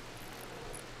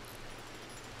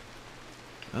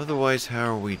 Otherwise,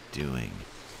 how are we doing?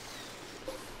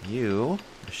 You,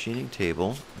 machining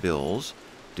table, bills,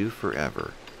 do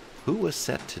forever. Who was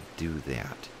set to do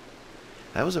that?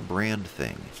 That was a Brand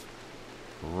thing.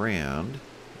 Brand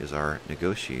is our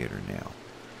negotiator now.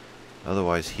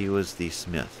 Otherwise, he was the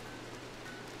smith.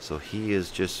 So he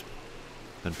has just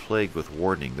been plagued with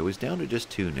wardening. Though he's down to just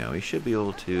 2 now. He should be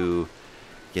able to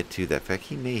get to that. In fact,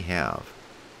 he may have.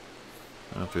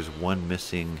 I don't know if there's one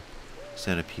missing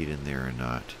centipede in there or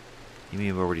not. He may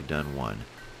have already done one.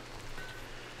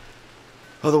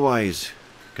 Otherwise,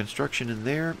 construction in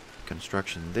there.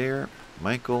 Construction there.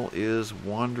 Michael is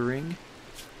wandering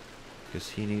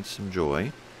because he needs some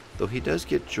joy. Though he does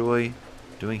get joy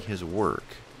doing his work.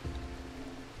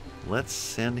 Let's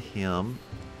send him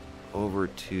over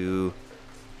to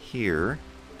here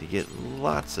to get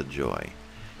lots of joy.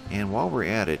 And while we're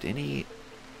at it, any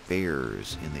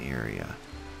bears in the area?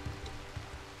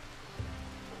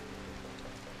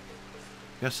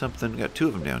 Got something, got 2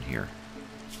 of them down here.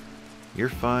 You're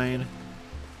fine.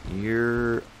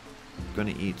 You're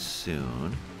gonna eat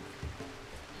soon.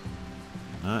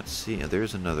 Not see,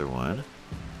 there's another one.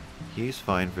 He's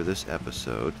fine for this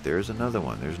episode. There's another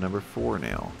one. There's number 4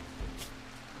 now.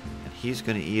 And he's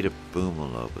going to eat a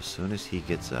boomalope as soon as he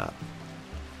gets up.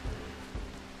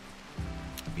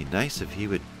 It'd be nice if he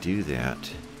would do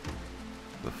that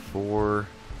before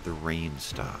the rain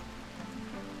stops.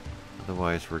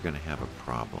 Otherwise, we're going to have a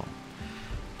problem.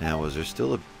 Now, is there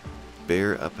still a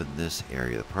bear up in this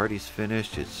area? The party's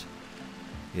finished.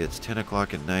 It's 10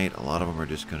 o'clock at night. A lot of them are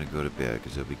just going to go to bed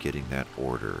because they'll be getting that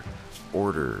order.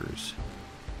 Orders.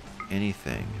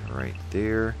 Anything right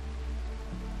there.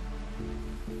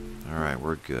 Alright,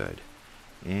 we're good.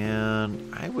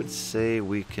 And I would say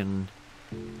we can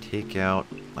take out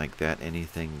like that,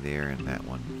 anything there and that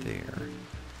one there.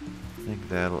 I think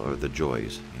that'll, or the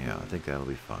joys. Yeah, I think that'll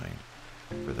be fine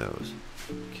for those.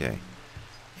 Okay.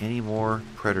 Any more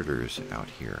predators out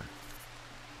here?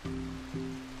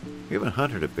 We haven't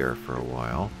hunted a bear for a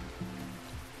while.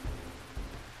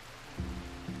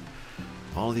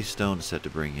 All these stones set to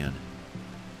bring in.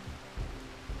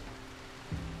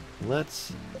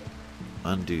 Let's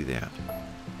undo that.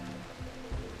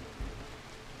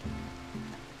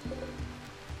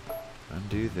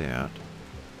 Undo that.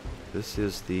 This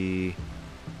is the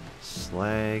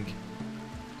slag.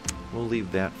 We'll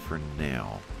leave that for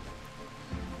now.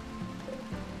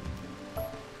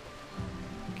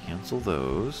 Cancel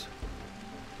those.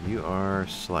 You are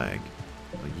slag.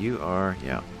 Well, you are,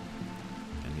 yeah.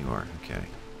 And you are, okay.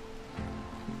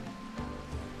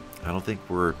 I don't think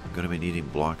we're going to be needing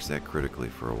blocks that critically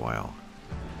for a while.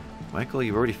 Michael,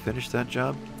 you've already finished that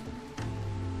job?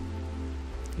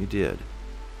 You did.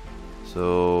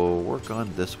 So, work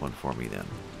on this one for me then.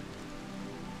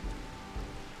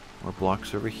 More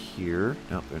blocks over here.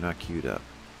 Nope, they're not queued up.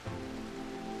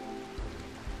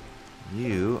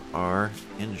 You are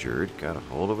injured. Got a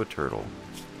hold of a turtle.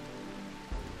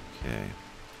 Okay.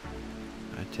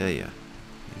 I tell ya,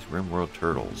 these RimWorld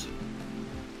turtles.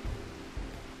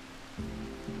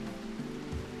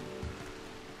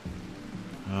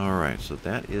 Alright, so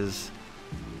that is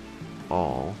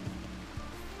all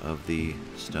of the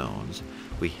stones.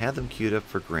 We had them queued up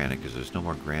for granite because there's no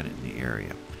more granite in the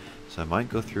area. So I might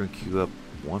go through and queue up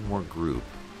one more group.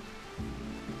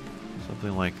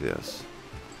 Something like this.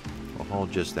 I'll haul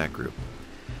just that group.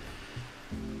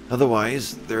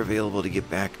 Otherwise, they're available to get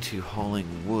back to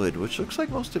hauling wood, which looks like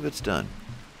most of it's done.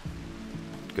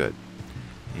 Good.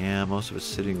 And most of it's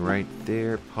sitting right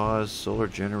there. Pause solar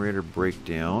generator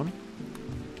breakdown.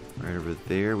 Right over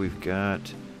there, we've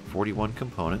got 41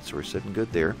 components, so we're sitting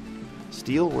good there.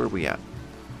 Steel, where are we at?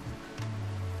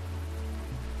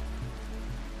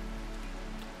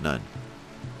 None.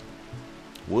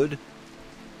 Wood,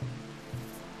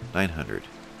 900.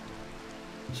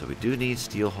 So we do need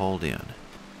steel hauled in.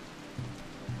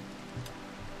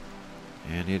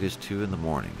 And it is 2 in the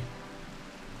morning.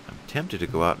 I'm tempted to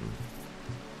go out and...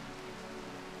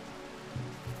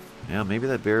 Yeah, maybe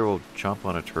that bear will chomp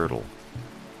on a turtle.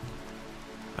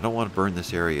 I don't want to burn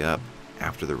this area up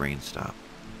after the rain stop.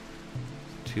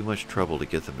 Too much trouble to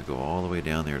get them to go all the way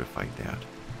down there to fight that.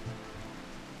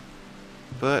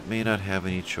 But may not have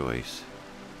any choice.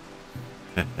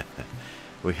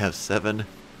 We have 7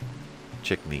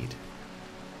 chick meat.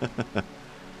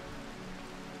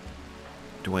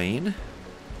 Dwayne,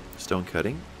 stone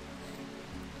cutting.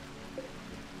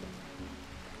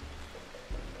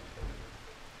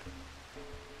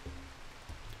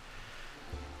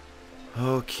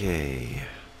 Okay.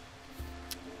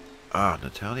 Ah,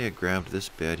 Natalia grabbed this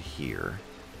bed here.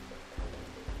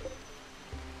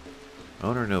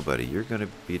 Owner nobody, you're going to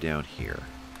be down here.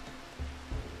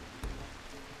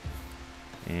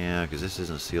 Yeah, because this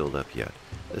isn't sealed up yet.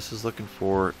 This is looking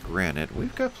for granite.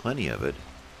 We've got plenty of it.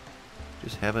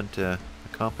 Just haven't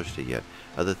accomplished it yet.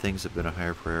 Other things have been a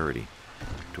higher priority.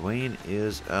 Dwayne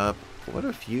is up. What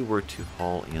if you were to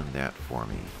haul in that for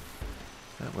me?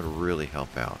 That would really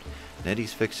help out.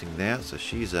 Nettie's fixing that, so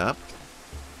she's up.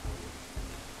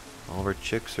 All of our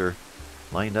chicks are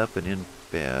lined up and in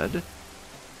bed.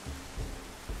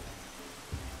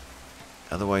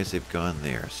 Otherwise, they've gone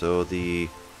there. So the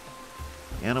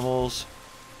animals,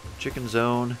 chicken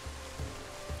zone.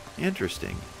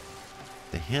 Interesting.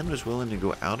 The hen was willing to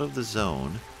go out of the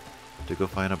zone to go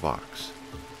find a box.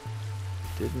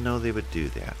 Didn't know they would do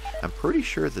that. I'm pretty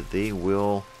sure that they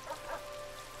will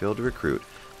fail to recruit.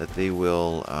 That they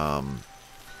will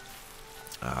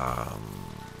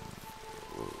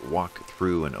walk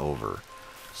through and over.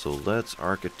 So let's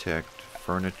architect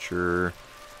furniture,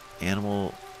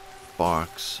 animal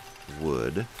box,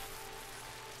 wood.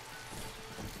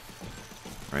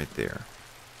 Right there.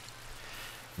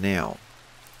 Now,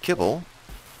 Kibble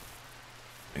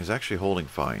is actually holding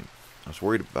fine. I was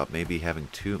worried about maybe having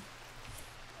too...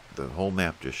 The whole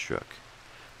map just shook.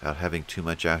 About having too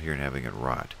much out here and having it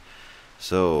rot.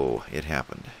 So, it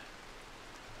happened.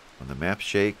 When the map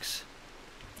shakes,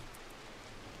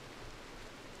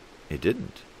 it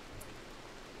didn't.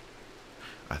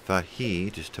 I thought he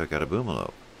just took out a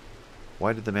boomalope.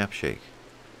 Why did the map shake?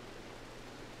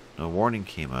 No warning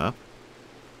came up.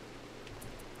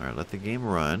 Alright, let the game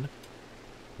run.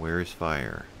 Where is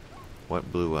fire?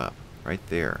 What blew up? Right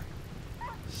there.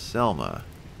 Selma.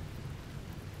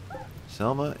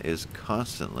 Selma is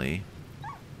constantly...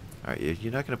 Alright,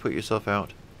 you're not going to put yourself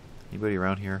out? Anybody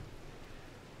around here?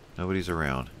 Nobody's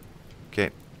around.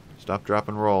 Okay. Stop, drop,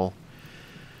 and roll.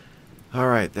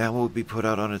 Alright, that will be put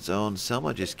out on its own.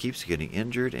 Selma just keeps getting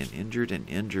injured and injured and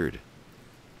injured.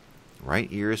 Right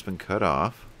ear has been cut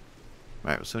off.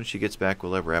 Alright, as soon as she gets back,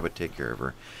 we'll have Rabbit take care of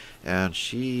her. And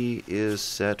she is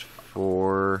set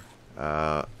for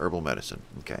herbal medicine.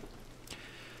 Okay.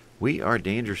 We are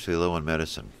dangerously low on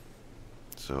medicine.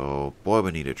 So, boy,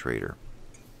 we need a trader.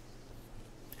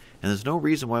 And there's no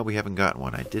reason why we haven't gotten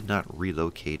one. I did not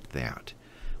relocate that,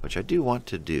 which I do want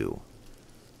to do.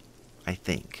 I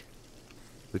think.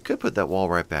 We could put that wall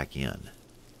right back in.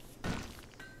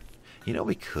 You know,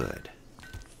 we could.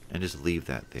 And just leave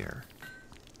that there.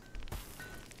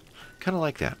 Kind of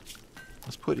like that.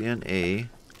 Let's put in a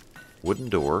wooden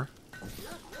door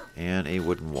and a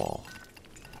wooden wall.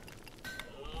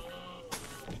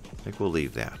 I think we'll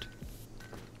leave that.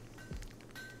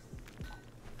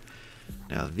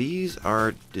 Now these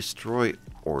are destroy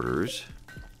orders.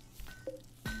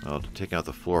 Well, to take out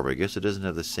the floor, but I guess it doesn't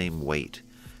have the same weight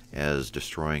as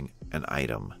destroying an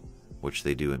item, which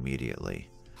they do immediately.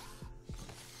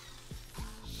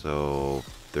 So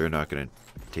they're not going to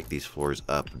take these floors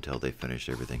up until they finish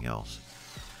everything else.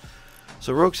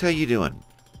 So Rogues, how you doing?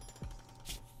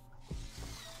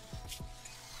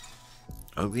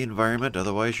 Ugly environment,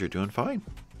 otherwise you're doing fine.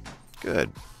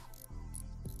 Good.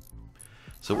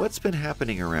 So what's been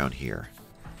happening around here?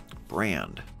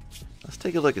 Brand. Let's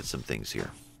take a look at some things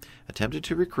here. Attempted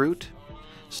to recruit.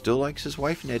 Still likes his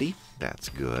wife Nettie. That's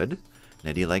good.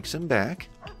 Nettie likes him back.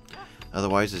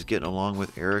 Otherwise is getting along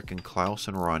with Eric and Klaus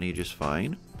and Ronnie just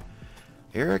fine.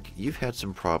 Eric, you've had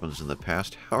some problems in the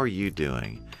past. How are you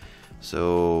doing?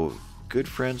 So, good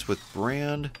friends with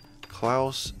Brand,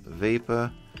 Klaus,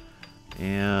 Vapa,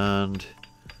 and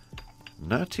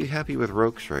not too happy with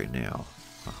Rogues right now.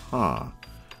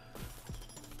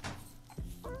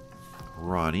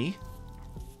 Ronnie.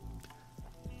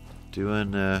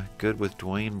 Doing good with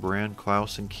Dwayne, Bran,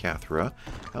 Klaus, and Cathra.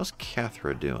 How's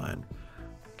Cathra doing?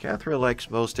 Cathra likes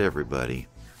most everybody.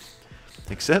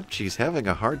 Except she's having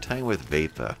a hard time with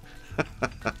Vapa.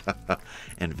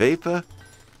 And Vapa,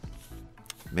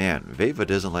 man, Vapa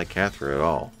doesn't like Cathra at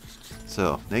all.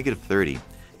 So, -30.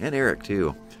 And Eric,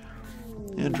 too.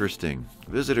 Interesting.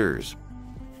 Visitors.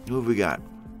 Who have we got?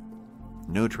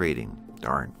 No trading.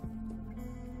 Darn.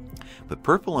 But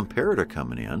Purple and Parrot are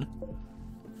coming in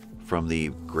from the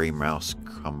Grey Mouse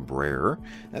Combrere.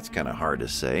 That's kind of hard to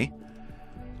say.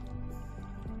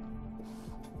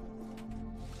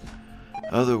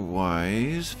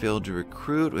 Otherwise, failed to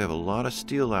recruit. We have a lot of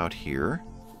steel out here.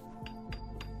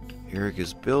 Eric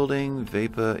is building.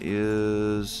 Vapa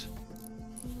is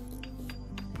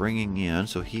bringing in.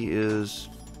 So he is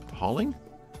hauling?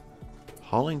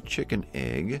 Hauling chicken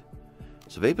egg.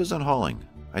 So Vapa's on hauling.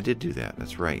 I did do that.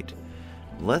 That's right.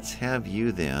 Let's have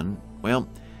you then. Well,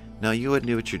 now you would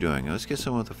know what you're doing. Let's get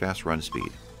someone with a fast run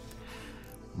speed.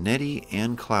 Nettie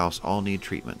and Klaus all need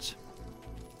treatments.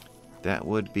 That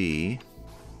would be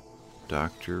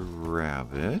Dr.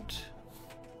 Rabbit,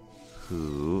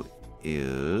 who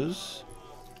is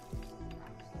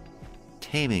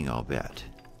taming, I'll bet.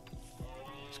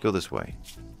 Let's go this way.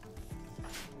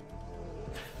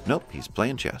 Nope, he's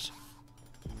playing chess.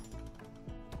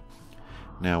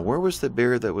 Now, where was the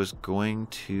bear that was going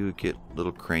to get a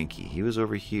little cranky? He was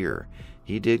over here.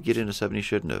 He did get into something he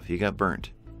shouldn't have. He got burnt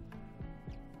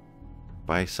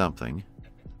by something.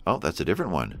 Oh, that's a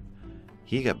different one.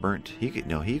 He got burnt. He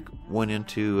went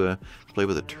into play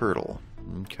with a turtle.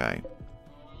 Okay.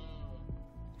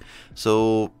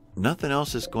 So nothing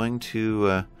else is going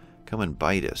to come and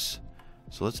bite us.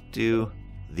 So let's do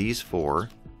these 4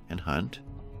 and hunt.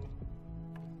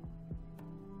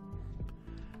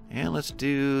 And let's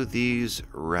do these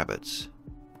rabbits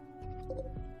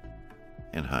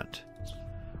and hunt.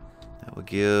 That will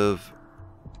give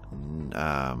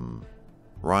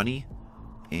Ronnie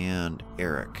and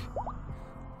Eric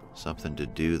something to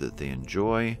do that they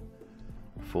enjoy.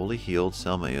 Fully healed.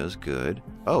 Selma is good.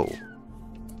 Oh.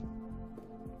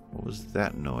 What was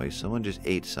that noise? Someone just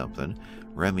ate something.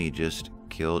 Remy just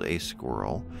killed a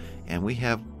squirrel. And we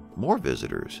have more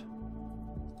visitors.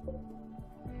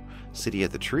 City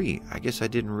at the Tree. I guess I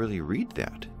didn't really read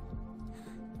that.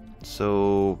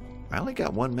 So, I only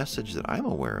got one message that I'm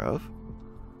aware of.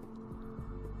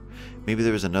 Maybe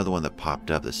there was another one that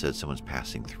popped up that said someone's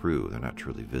passing through. They're not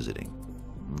truly visiting.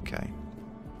 Okay.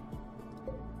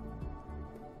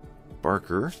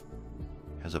 Barker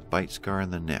has a bite scar in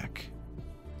the neck.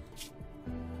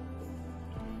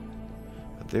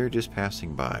 But they're just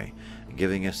passing by,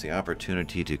 giving us the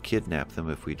opportunity to kidnap them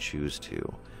if we choose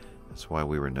to. That's why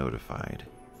we were notified.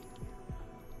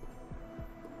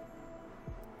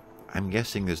 I'm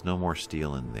guessing there's no more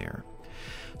steel in there.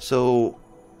 So,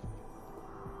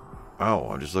 oh,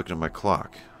 I'm just looking at my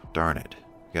clock. Darn it.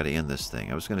 Got to end this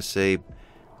thing. I was going to say,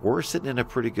 we're sitting in a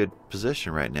pretty good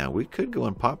position right now. We could go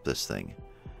and pop this thing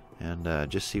and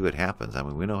just see what happens. I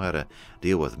mean, we know how to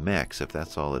deal with mechs if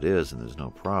that's all it is and there's no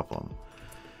problem.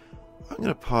 I'm going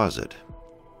to pause it.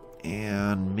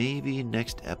 And maybe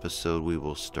next episode we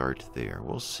will start there.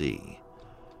 We'll see.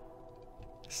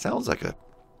 Sounds like a...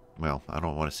 Well, I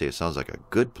don't want to say it sounds like a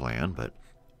good plan, but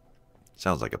it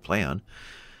sounds like a plan.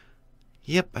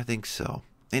 Yep, I think so.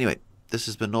 Anyway, this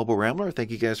has been Noble Rambler.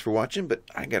 Thank you guys for watching, but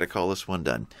I got to call this one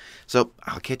done. So,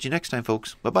 I'll catch you next time,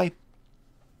 folks. Bye-bye.